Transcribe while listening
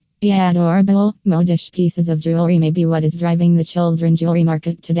The adorable, modish pieces of jewelry may be what is driving the children's jewelry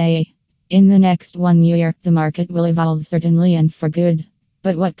market today. In the next 1 year, the market will evolve certainly and for good.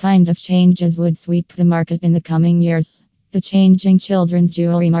 But what kind of changes would sweep the market in the coming years? The changing children's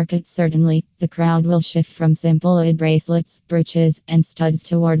jewelry market certainly. The crowd will shift from simple bracelets, brooches, and studs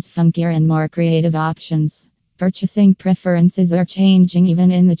towards funkier and more creative options. Purchasing preferences are changing even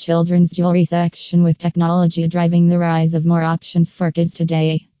in the children's jewelry section, with technology driving the rise of more options for kids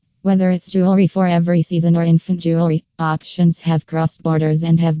today. Whether it's jewelry for every season or infant jewelry, options have crossed borders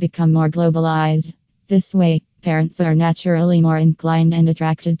and have become more globalized. This way, parents are naturally more inclined and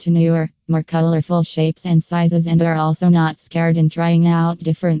attracted to newer, more colorful shapes and sizes, and are also not scared in trying out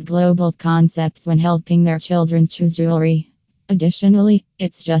different global concepts when helping their children choose jewelry. Additionally,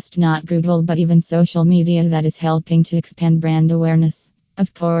 it's just not Google but even social media that is helping to expand brand awareness.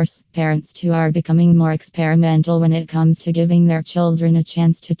 Of course, parents too are becoming more experimental when it comes to giving their children a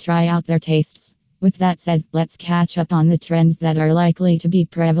chance to try out their tastes. With that said, let's catch up on the trends that are likely to be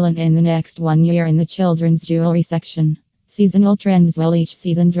prevalent in the next 1 year in the children's jewelry section. Seasonal trends. While each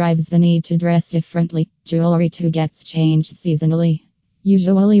season drives the need to dress differently, jewelry too gets changed seasonally.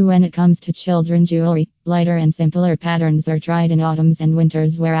 Usually when it comes to children jewelry, lighter and simpler patterns are tried in autumns and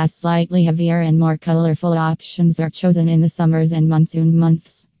winters, whereas slightly heavier and more colorful options are chosen in the summers and monsoon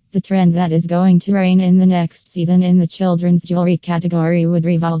months. The trend that is going to reign in the next season in the children's jewelry category would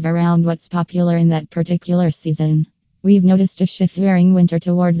revolve around what's popular in that particular season. We've noticed a shift during winter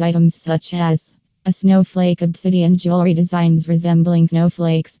towards items such as a snowflake obsidian jewelry, designs resembling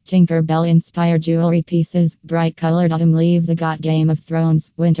snowflakes, Tinkerbell-inspired jewelry pieces, bright-colored autumn leaves, a got Game of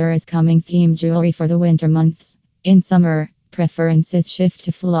Thrones, winter is coming themed jewelry for the winter months. In summer, preferences shift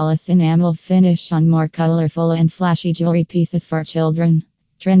to flawless enamel finish on more colorful and flashy jewelry pieces for children.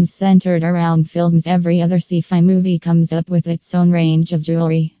 Trends centered around films. Every other sci-fi movie comes up with its own range of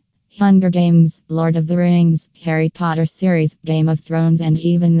jewelry. Hunger Games, Lord of the Rings, Harry Potter series, Game of Thrones, and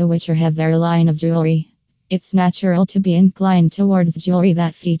even The Witcher have their line of jewelry. It's natural to be inclined towards jewelry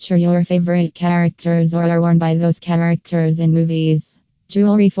that feature your favorite characters or are worn by those characters in movies.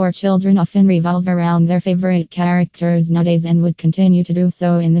 Jewelry for children often revolve around their favorite characters nowadays and would continue to do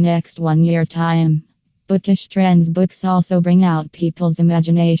so in the next 1 year's time. Bookish trends. Books also bring out people's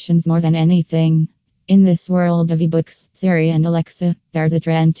imaginations more than anything. In this world of ebooks, Siri and Alexa, there's a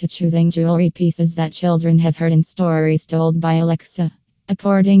trend to choosing jewelry pieces that children have heard in stories told by Alexa.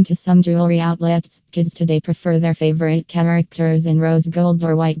 According to some jewelry outlets, kids today prefer their favorite characters in rose gold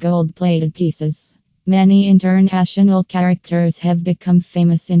or white gold plated pieces. Many international characters have become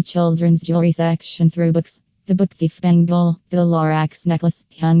famous in children's jewelry section through books. The Book Thief Bangle, the Lorax necklace,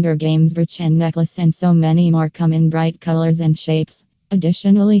 Hunger Games brooch and necklace, and so many more come in bright colors and shapes.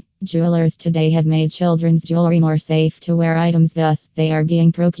 Additionally, jewelers today have made children's jewelry more safe to wear items, thus, they are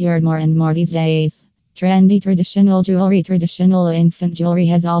being procured more and more these days. Trendy traditional jewelry. Traditional infant jewelry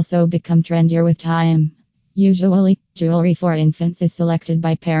has also become trendier with time. Usually, jewelry for infants is selected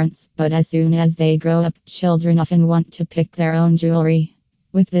by parents, but as soon as they grow up, children often want to pick their own jewelry.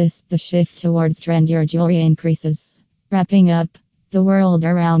 With this, the shift towards trendier jewelry increases. Wrapping up. The world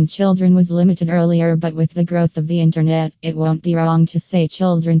around children was limited earlier, but with the growth of the internet, it won't be wrong to say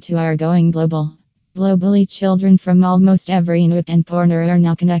children too are going global. Globally, children from almost every nook and corner are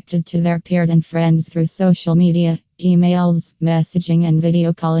now connected to their peers and friends through social media, emails, messaging, and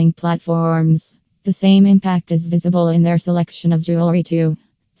video calling platforms. The same impact is visible in their selection of jewelry too.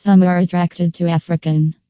 Some are attracted to African,